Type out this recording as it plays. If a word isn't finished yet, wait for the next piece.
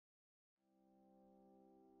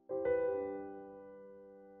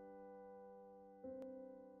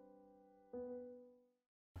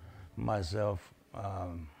myself,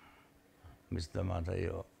 Mr.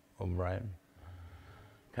 Mataio Uale O Brien,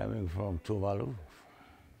 coming from Tuvalu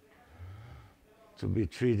to be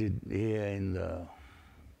treated here in the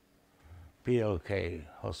BLK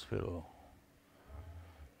Hospital.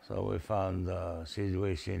 So we found the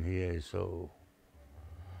situation here is so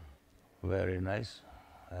very nice,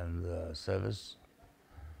 and the service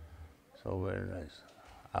so very nice.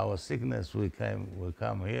 Our sickness we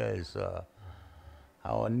come here is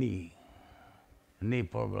our knee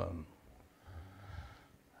problem,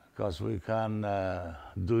 because we can't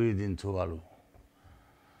do it in Tuvalu.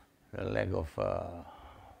 The lack of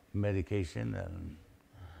medication and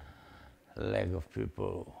lack of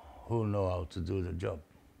people who know how to do the job.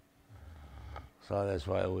 So that's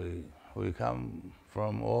why we come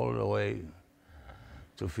from all the way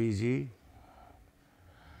to Fiji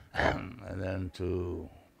and then to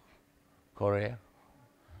Korea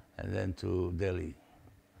and then to Delhi.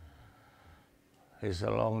 It's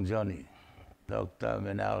a long journey. Dr.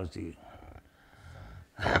 Mrinal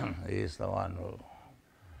he is the one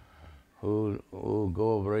who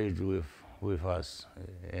cooperates with us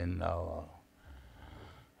in our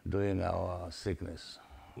doing our sickness.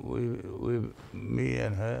 Me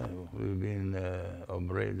and her, we've been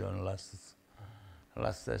operated on last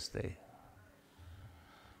Thursday,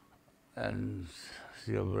 and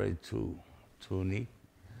she operated two knee,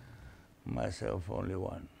 myself only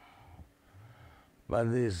one.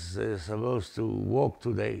 But this is supposed to walk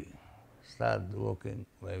today, start walking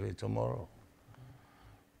maybe tomorrow.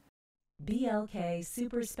 BLK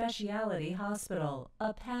Super Speciality Hospital,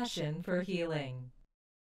 a passion for healing.